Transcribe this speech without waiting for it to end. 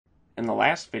In the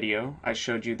last video, I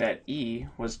showed you that e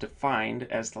was defined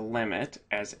as the limit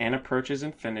as n approaches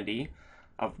infinity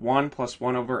of 1 plus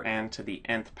 1 over n to the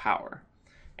nth power.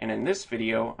 And in this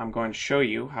video, I'm going to show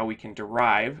you how we can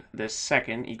derive this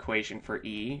second equation for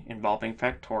e involving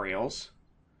factorials.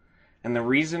 And the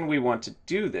reason we want to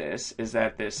do this is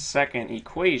that this second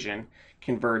equation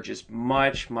converges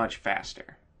much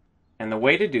faster. And the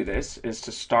way to do this is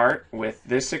to start with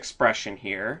this expression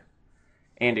here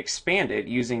and expand it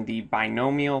using the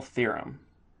Binomial Theorem.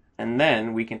 And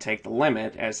then we can take the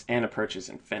limit as n approaches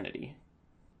infinity.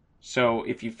 So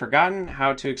if you've forgotten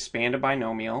how to expand a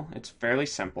binomial, it's fairly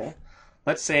simple.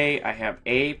 Let's say I have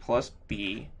a plus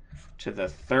b to the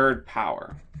third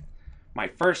power. My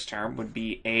first term would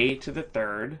be a to the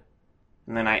third,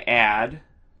 and then I add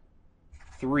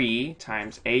 3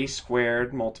 times a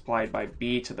squared multiplied by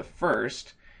b to the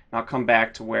first, and I'll come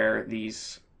back to where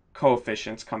these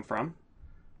coefficients come from,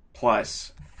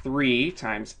 plus 3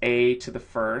 times a to the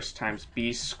first times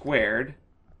b squared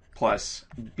plus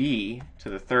b to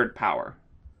the third power.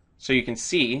 So you can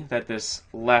see that this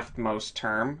leftmost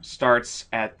term starts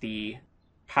at the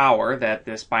power that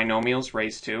this binomial is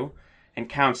raised to and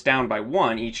counts down by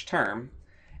 1 each term,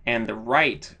 and the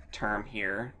right term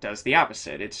here does the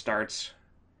opposite. It starts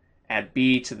at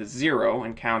b to the 0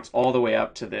 and counts all the way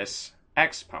up to this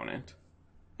exponent,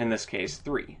 in this case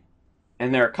 3.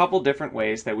 And there are a couple different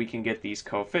ways that we can get these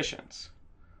coefficients.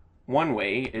 One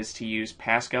way is to use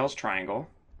Pascal's triangle.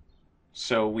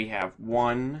 So we have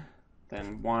 1,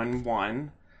 then 1,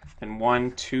 1, then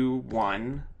 1, 2,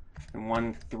 1, and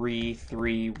 1, 3,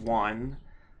 3, 1.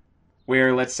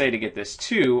 Where, let's say to get this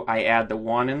 2, I add the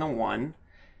 1 and the 1.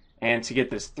 And to get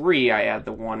this 3, I add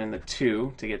the 1 and the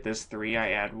 2. To get this 3,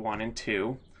 I add 1 and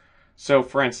 2. So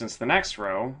for instance, the next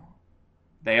row,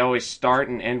 they always start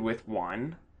and end with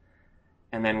 1.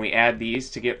 And then we add these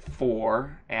to get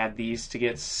 4, add these to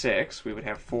get 6. We would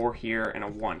have 4 here and a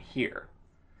 1 here.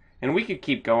 And we could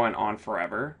keep going on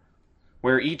forever,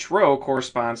 where each row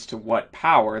corresponds to what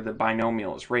power the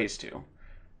binomial is raised to.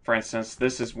 For instance,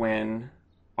 this is when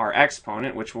our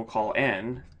exponent, which we'll call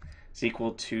n, is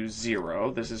equal to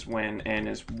 0. This is when n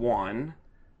is 1.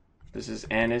 This is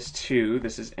n is 2.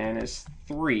 This is n is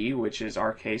 3, which is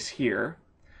our case here.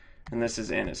 And this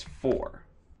is n is 4.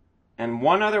 And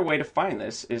one other way to find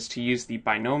this is to use the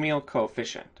binomial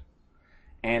coefficient.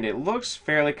 And it looks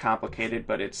fairly complicated,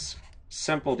 but it's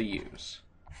simple to use.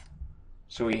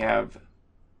 So we have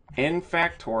n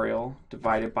factorial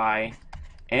divided by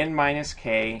n minus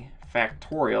k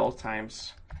factorial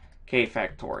times k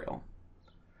factorial,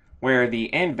 where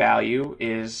the n value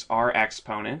is our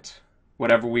exponent,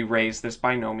 whatever we raise this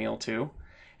binomial to,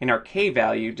 and our k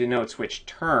value denotes which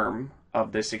term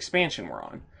of this expansion we're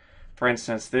on. For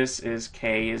instance, this is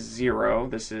k is 0,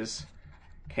 this is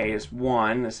k is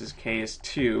 1, this is k is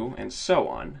 2, and so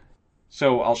on.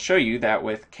 So I'll show you that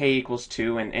with k equals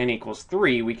 2 and n equals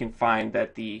 3, we can find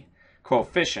that the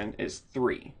coefficient is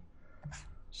 3.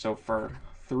 So for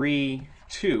 3,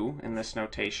 2 in this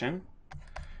notation,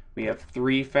 we have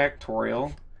 3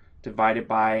 factorial divided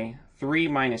by 3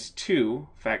 minus 2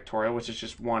 factorial, which is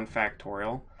just 1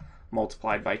 factorial,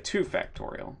 multiplied by 2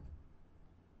 factorial,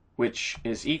 which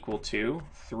is equal to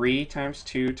 3 times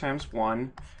 2 times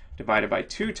 1 divided by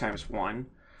 2 times 1.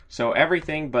 So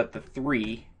everything but the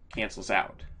 3 cancels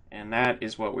out, and that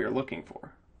is what we are looking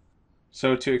for.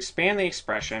 So to expand the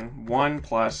expression 1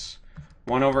 plus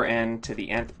 1 over n to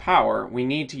the nth power, we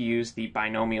need to use the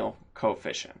binomial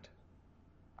coefficient.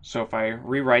 So if I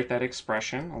rewrite that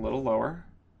expression a little lower,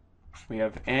 we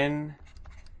have n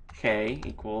k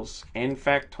equals n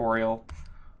factorial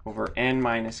over n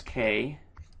minus k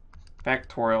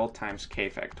factorial times k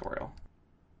factorial.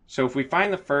 So if we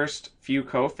find the first few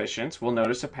coefficients, we'll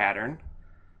notice a pattern.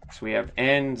 So we have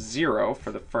n0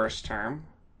 for the first term,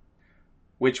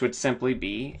 which would simply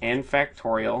be n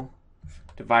factorial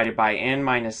divided by n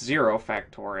minus 0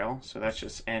 factorial. So that's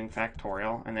just n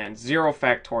factorial. And then 0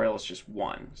 factorial is just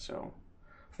 1. So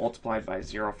multiplied by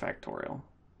 0 factorial.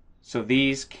 So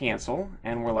these cancel,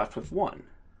 and we're left with 1.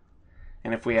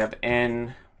 And if we have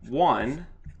n1,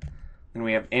 then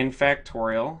we have n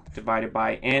factorial divided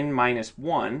by n minus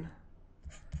 1,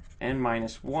 n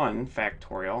minus 1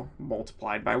 factorial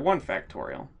multiplied by 1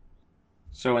 factorial.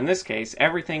 So in this case,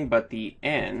 everything but the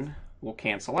n will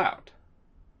cancel out.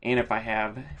 And if I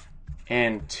have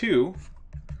n2,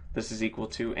 this is equal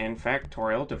to n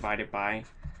factorial divided by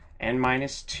n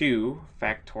minus 2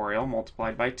 factorial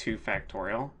multiplied by 2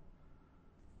 factorial.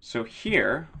 So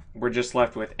here, we're just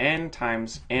left with n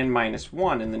times n minus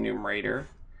 1 in the numerator,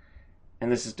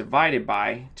 and this is divided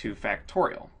by 2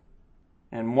 factorial.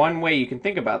 And one way you can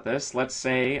think about this, let's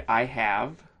say I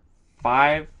have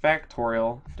 5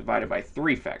 factorial divided by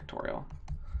 3 factorial.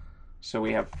 So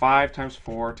we have 5 times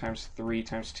 4 times 3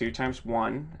 times 2 times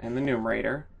 1 in the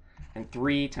numerator, and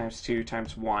 3 times 2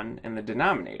 times 1 in the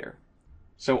denominator.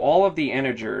 So all of the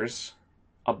integers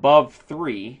above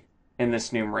 3 in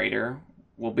this numerator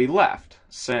will be left,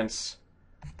 since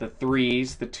the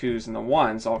 3's, the 2's, and the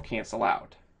 1's all cancel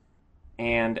out.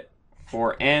 And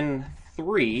for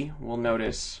n3, we'll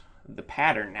notice the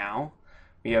pattern now.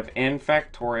 We have n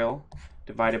factorial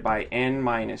divided by n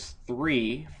minus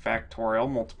 3 factorial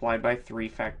multiplied by 3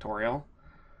 factorial.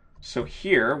 So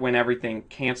here, when everything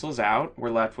cancels out,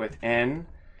 we're left with n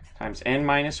times n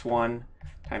minus 1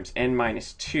 times n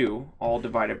minus 2, all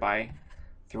divided by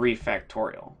 3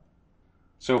 factorial.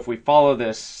 So if we follow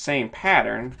this same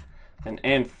pattern, then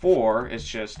n4 is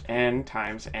just n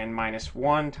times n minus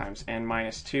 1 times n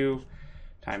minus 2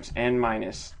 times n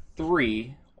minus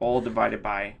 3, all divided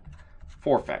by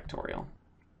 4 factorial.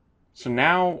 So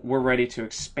now we're ready to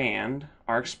expand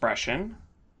our expression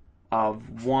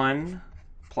of 1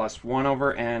 plus 1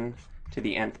 over n to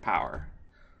the nth power.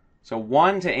 So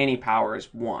 1 to any power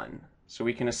is 1. So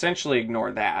we can essentially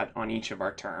ignore that on each of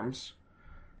our terms.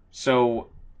 So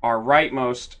our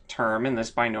rightmost term in this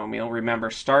binomial,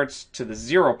 remember, starts to the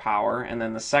 0 power, and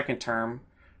then the second term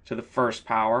to the first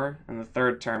power, and the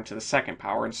third term to the second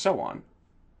power, and so on.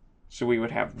 So we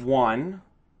would have 1,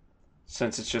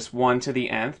 since it's just 1 to the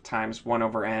nth, times 1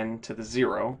 over n to the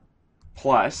 0,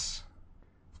 plus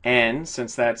n,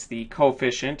 since that's the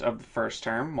coefficient of the first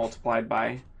term, multiplied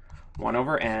by 1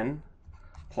 over n,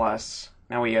 plus,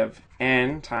 now we have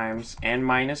n times n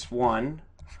minus 1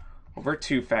 over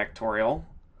 2 factorial,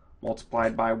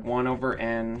 multiplied by 1 over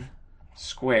n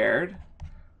squared,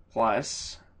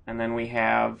 plus, and then we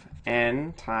have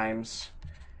n times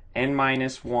n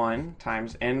minus 1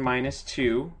 times n minus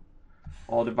 2,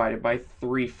 all divided by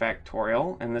 3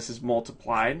 factorial, and this is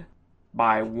multiplied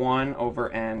by 1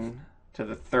 over n to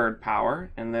the third power,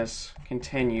 and this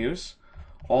continues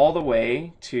all the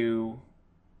way to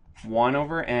 1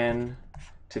 over n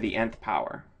to the nth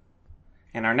power.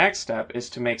 And our next step is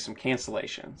to make some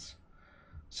cancellations.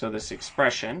 So this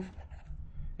expression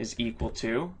is equal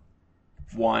to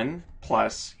 1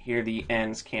 plus, here the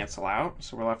n's cancel out,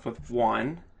 so we're left with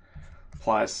 1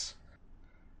 plus,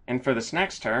 and for this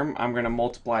next term, I'm going to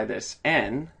multiply this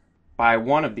n by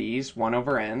one of these 1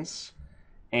 over n's,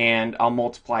 and I'll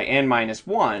multiply n minus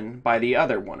 1 by the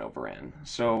other 1 over n.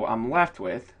 So I'm left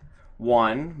with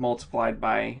 1 multiplied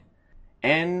by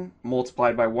n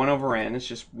multiplied by 1 over n is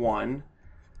just 1,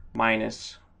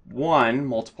 minus 1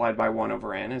 multiplied by 1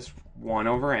 over n is 1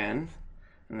 over n,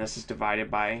 and this is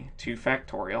divided by 2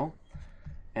 factorial.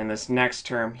 And this next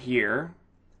term here,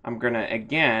 I'm going to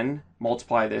again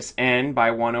multiply this n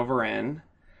by 1 over n,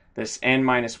 this n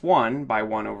minus 1 by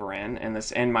 1 over n, and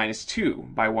this n minus 2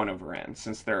 by 1 over n,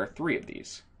 since there are 3 of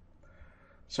these.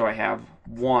 So I have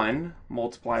 1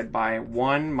 multiplied by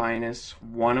 1 minus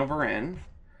 1 over n,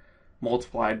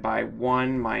 multiplied by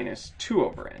 1 minus 2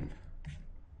 over n,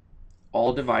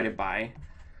 all divided by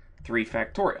 3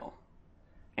 factorial.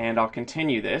 And I'll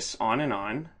continue this on,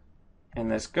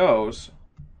 and this goes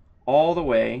all the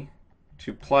way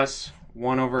to plus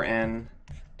 1 over n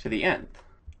to the nth.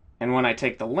 And when I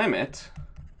take the limit,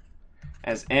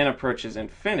 as n approaches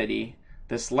infinity,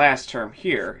 this last term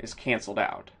here is canceled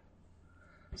out,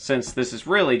 since this is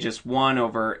really just 1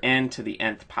 over n to the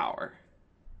nth power.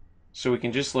 So we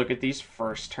can just look at these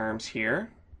first terms here.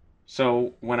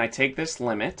 So when I take this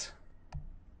limit,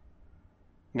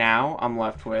 now I'm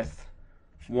left with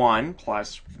 1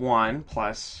 plus 1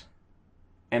 plus,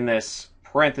 and this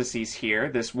parentheses here,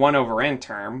 this 1 over n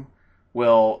term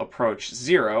will approach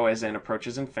 0 as n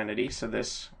approaches infinity, so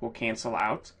this will cancel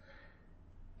out.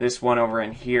 This 1 over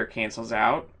n here cancels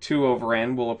out. 2 over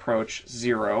n will approach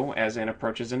 0 as n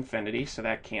approaches infinity, so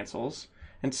that cancels,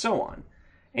 and so on.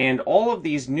 And all of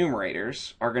these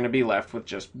numerators are going to be left with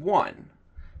just 1.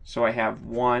 So I have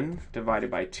 1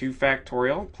 divided by 2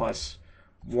 factorial plus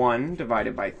 1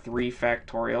 divided by 3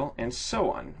 factorial, and so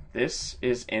on. This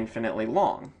is infinitely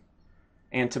long.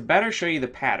 And to better show you the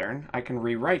pattern, I can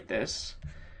rewrite this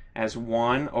as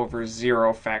 1 over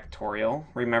 0 factorial.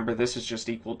 Remember, this is just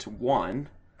equal to 1,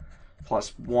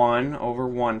 plus 1 over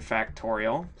 1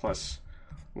 factorial, plus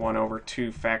 1 over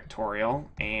 2 factorial,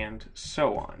 and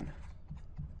so on.